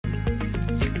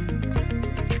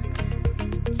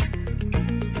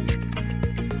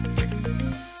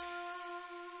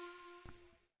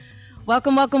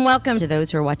Welcome, welcome, welcome to those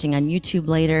who are watching on YouTube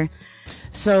later.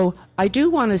 So I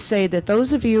do want to say that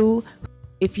those of you,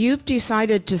 if you've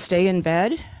decided to stay in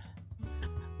bed,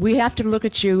 we have to look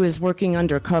at you as working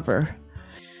undercover.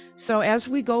 So as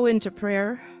we go into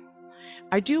prayer,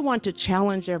 I do want to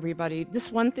challenge everybody.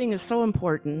 This one thing is so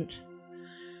important.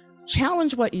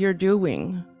 Challenge what you're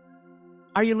doing.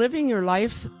 Are you living your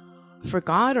life for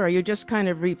God, or are you just kind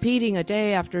of repeating a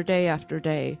day after day after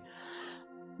day?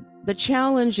 The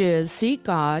challenge is seek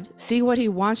God, see what He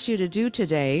wants you to do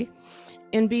today,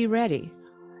 and be ready.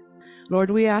 Lord,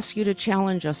 we ask you to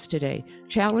challenge us today.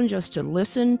 Challenge us to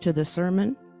listen to the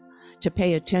sermon, to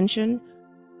pay attention.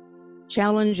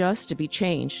 Challenge us to be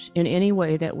changed in any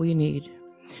way that we need.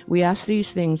 We ask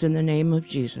these things in the name of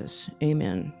Jesus.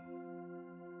 Amen.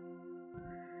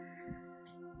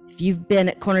 If you've been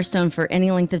at Cornerstone for any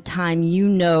length of time, you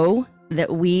know that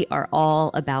we are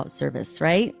all about service,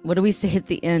 right? What do we say at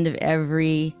the end of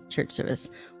every church service?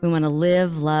 We want to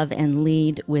live, love, and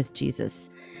lead with Jesus.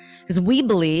 Because we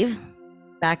believe,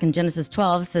 back in Genesis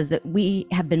 12, says that we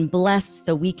have been blessed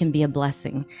so we can be a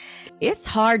blessing. It's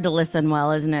hard to listen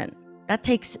well, isn't it? That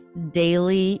takes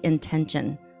daily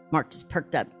intention. Mark just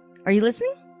perked up. Are you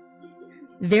listening?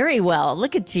 Very well.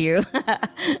 Look at you.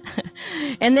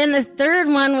 And then the third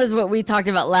one was what we talked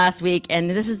about last week. And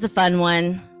this is the fun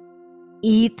one.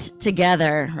 Eat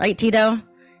together. Right, Tito?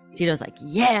 Tito's like,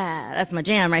 yeah, that's my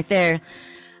jam right there.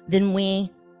 Then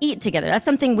we eat together. That's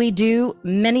something we do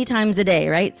many times a day,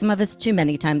 right? Some of us too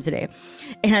many times a day.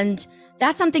 And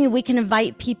that's something that we can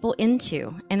invite people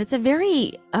into. And it's a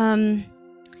very,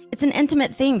 it's an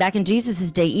intimate thing. Back in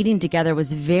Jesus's day, eating together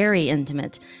was very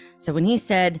intimate. So when he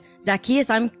said, Zacchaeus,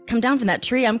 I'm come down from that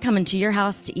tree, I'm coming to your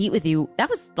house to eat with you.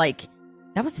 That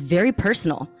was very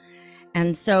personal.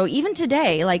 And so even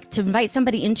today, like to invite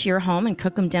somebody into your home and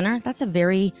cook them dinner, that's a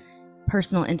very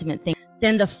personal, intimate thing.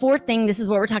 Then the fourth thing, this is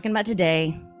what we're talking about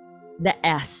today, the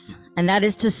S, and that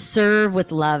is to serve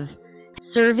with love.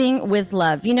 Serving with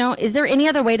love. You know, is there any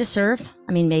other way to serve?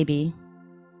 I mean, maybe.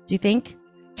 Do you think?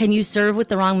 Can you serve with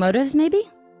the wrong motives, maybe?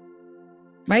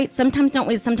 Right? Sometimes don't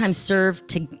we sometimes serve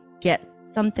to get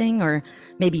something, or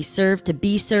maybe serve to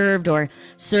be served, or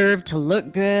serve to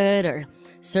look good, or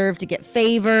serve to get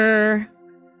favor.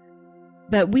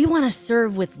 But we want to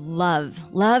serve with love.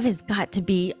 Love has got to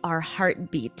be our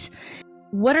heartbeat.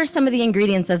 What are some of the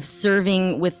ingredients of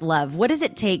serving with love? What does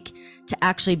it take to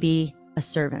actually be a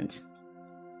servant?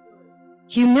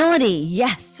 Humility.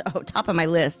 Yes. Oh, top of my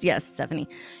list. Yes, Stephanie.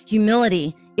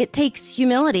 Humility. It takes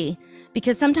humility,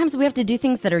 because sometimes we have to do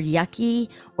things that are yucky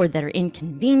or that are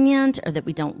inconvenient or that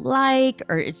we don't like,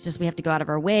 or it's just we have to go out of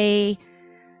our way.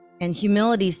 And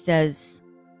humility says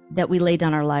that we lay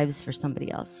down our lives for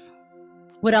somebody else.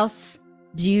 What else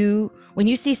when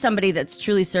you see somebody that's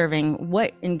truly serving,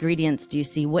 what ingredients do you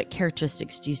see? What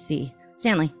characteristics do you see?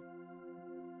 Stanley?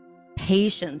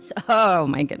 Patience. Oh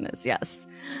my goodness, yes.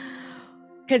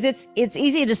 Because it's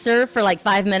easy to serve for like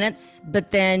 5 minutes,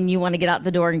 but then you want to get out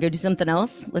the door and go do something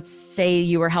else. Let's say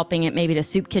you were helping at maybe a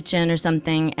soup kitchen or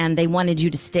something, and they wanted you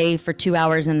to stay for 2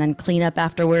 hours and then clean up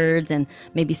afterwards and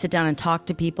maybe sit down and talk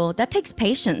to people. That takes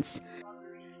patience.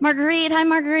 Marguerite, hi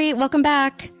Marguerite, welcome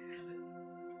back.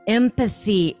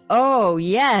 Empathy. Oh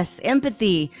yes,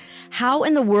 empathy. How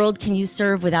in the world can you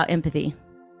serve without empathy?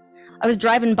 I was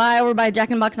driving over by Jack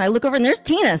in the Box, and I look over and there's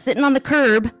Tina sitting on the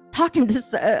curb talking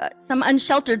to some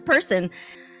unsheltered person.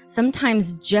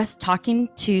 Sometimes just talking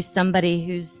to somebody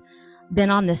who's been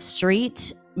on the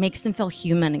street makes them feel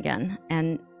human again,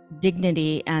 and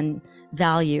dignity and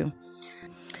value.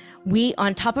 We,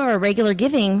 on top of our regular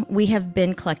giving, we have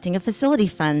been collecting a facility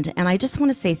fund. And I just want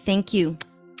to say thank you.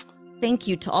 Thank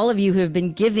you to all of you who have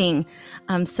been giving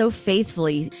so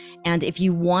faithfully. And if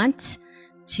you want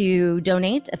to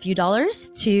donate a few dollars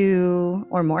to,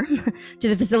 or more, to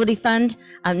the facility fund,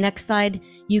 next slide,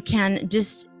 you can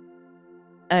just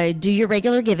do your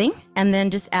regular giving and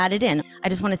then just add it in. I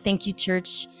just want to thank you,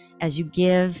 church, as you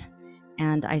give.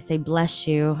 And I say bless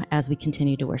you as we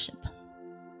continue to worship.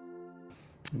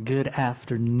 Good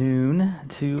afternoon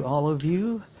to all of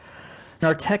you. In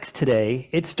our text today,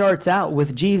 it starts out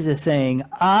with Jesus saying,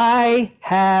 I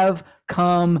have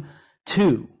come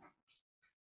to ...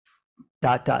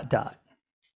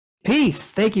 Peace.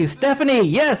 Thank you, Stephanie.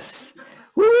 Yes.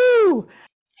 Woo!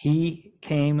 He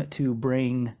came to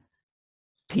bring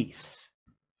peace.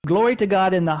 Glory to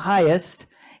God in the highest,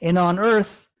 and on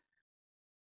earth,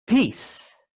 peace.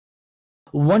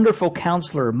 Wonderful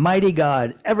Counselor, mighty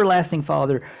God, everlasting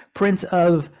Father, Prince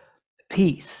of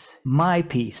Peace. My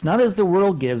peace. Not as the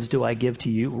world gives do I give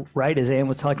to you, right? As Ann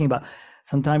was talking about,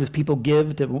 sometimes people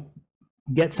give to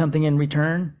get something in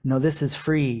return. No, this is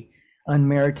free,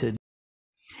 unmerited.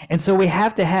 And so we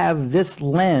have to have this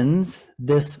lens,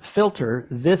 this filter,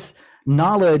 this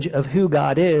knowledge of who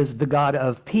God is, the God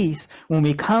of peace, when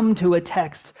we come to a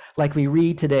text like we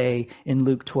read today in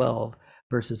Luke 12,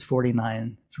 verses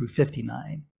 49 through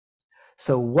 59.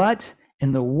 So what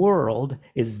in the world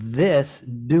is this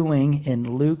doing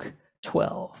in Luke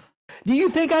 12? Do you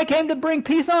think I came to bring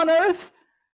peace on earth?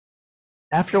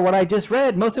 After what I just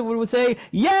read, most of it would say,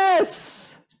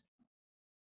 yes.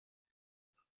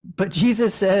 But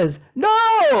Jesus says,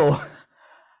 no,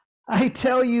 I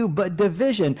tell you, but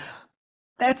division.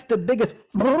 That's the biggest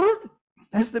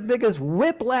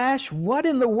whiplash. What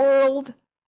in the world?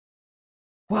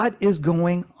 What is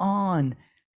going on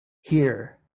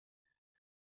here?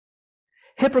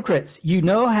 Hypocrites, you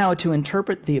know how to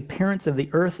interpret the appearance of the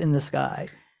earth in the sky.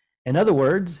 In other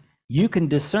words, you can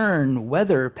discern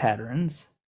weather patterns.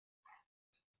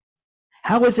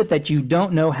 How is it that you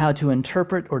don't know how to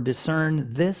interpret or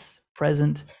discern this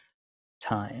present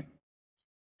time?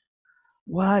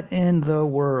 What in the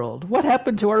world? What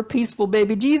happened to our peaceful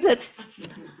baby Jesus?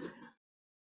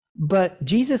 But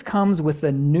Jesus comes with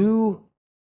a new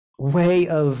way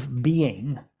of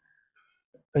being,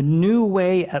 a new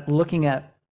way at looking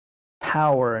at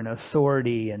power and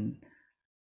authority and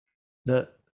the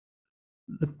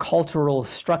cultural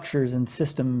structures and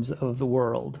systems of the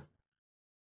world.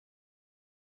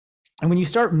 And when you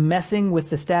start messing with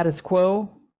the status quo,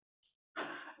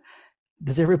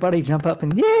 does everybody jump up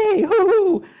and yay,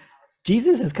 hoo-hoo?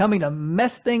 Jesus is coming to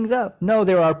mess things up. No,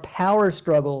 there are power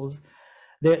struggles.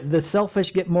 The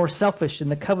selfish get more selfish and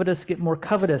the covetous get more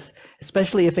covetous,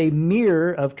 especially if a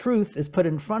mirror of truth is put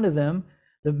in front of them,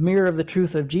 the mirror of the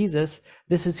truth of Jesus.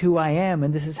 This is who I am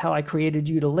and this is how I created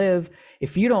you to live.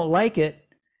 If you don't like it,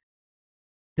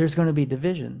 there's going to be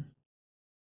division.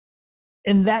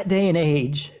 In that day and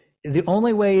age, the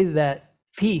only way that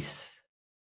peace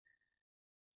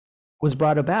was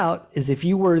brought about is if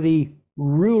you were the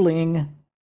ruling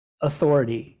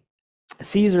authority.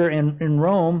 Caesar in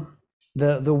Rome,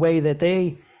 the way that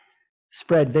they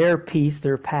spread their peace,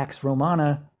 their Pax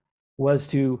Romana, was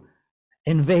to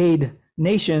invade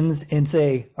nations and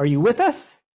say, are you with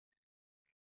us?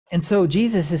 And so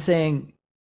Jesus is saying,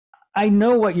 I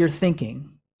know what you're thinking.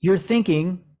 You're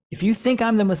thinking, if you think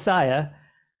I'm the Messiah,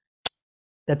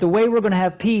 that the way we're going to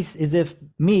have peace is if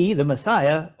me, the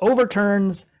Messiah,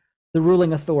 overturns the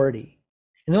ruling authority.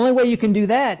 And the only way you can do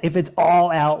that if it's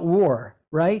all out war,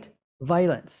 right?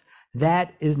 Violence.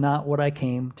 That is not what I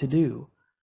came to do.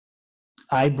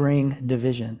 I bring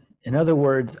division. In other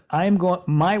words,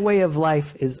 my way of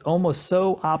life is almost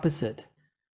so opposite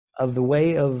of the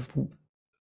way of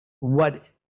what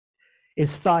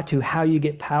is thought to how you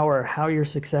get power, how you're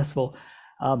successful,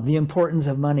 the importance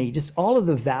of money, just all of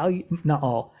the value, not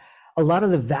all, a lot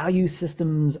of the value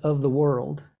systems of the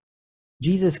world.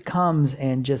 Jesus comes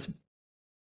and just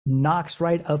knocks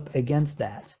right up against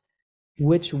that,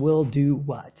 which will do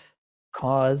what?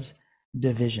 Cause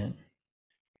division.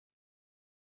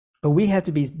 But we have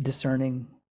to be discerning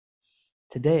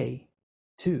today,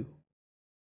 too.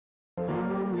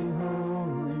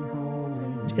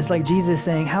 It's like Jesus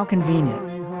saying, how convenient.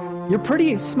 You're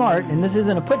pretty smart, and this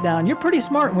isn't a put down, you're pretty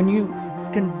smart when you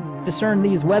can discern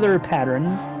these weather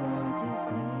patterns.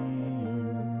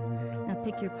 Now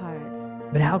pick your part.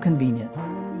 But how convenient.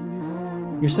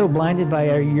 You're so blinded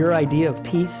by your idea of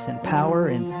peace and power,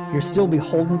 and you're still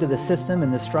beholden to the system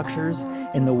and the structures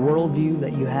and the worldview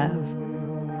that you have.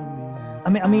 I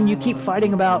mean, you keep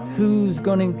fighting about who's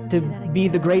going to be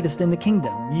the greatest in the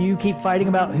kingdom. You keep fighting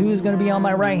about who's going to be on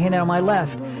my right hand and on my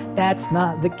left. That's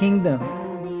not the kingdom.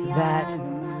 That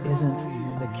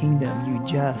isn't the kingdom. You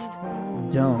just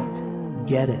don't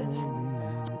get it.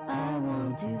 I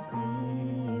want to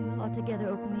see. All together,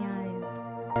 open the eyes.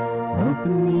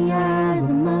 Open the eyes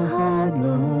of my heart,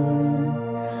 Lord.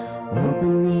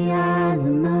 Open the eyes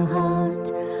of my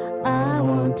heart. I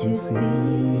want to see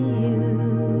you.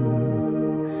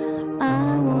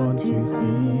 I want to see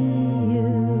you.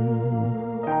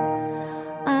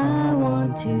 I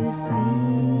want to see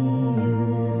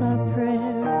you. This is our prayer.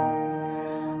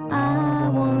 I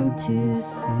want to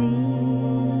see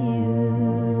you.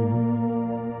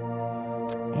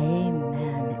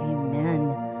 Amen. Amen.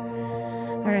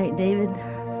 All right, David,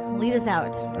 lead us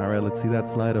out. All right, let's see that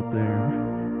slide up there.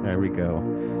 There we go.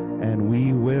 And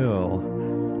we will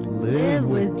Live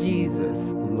with Jesus,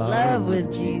 love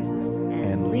with Jesus,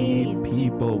 and lead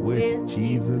people with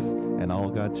Jesus. And all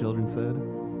God children said,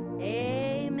 Amen.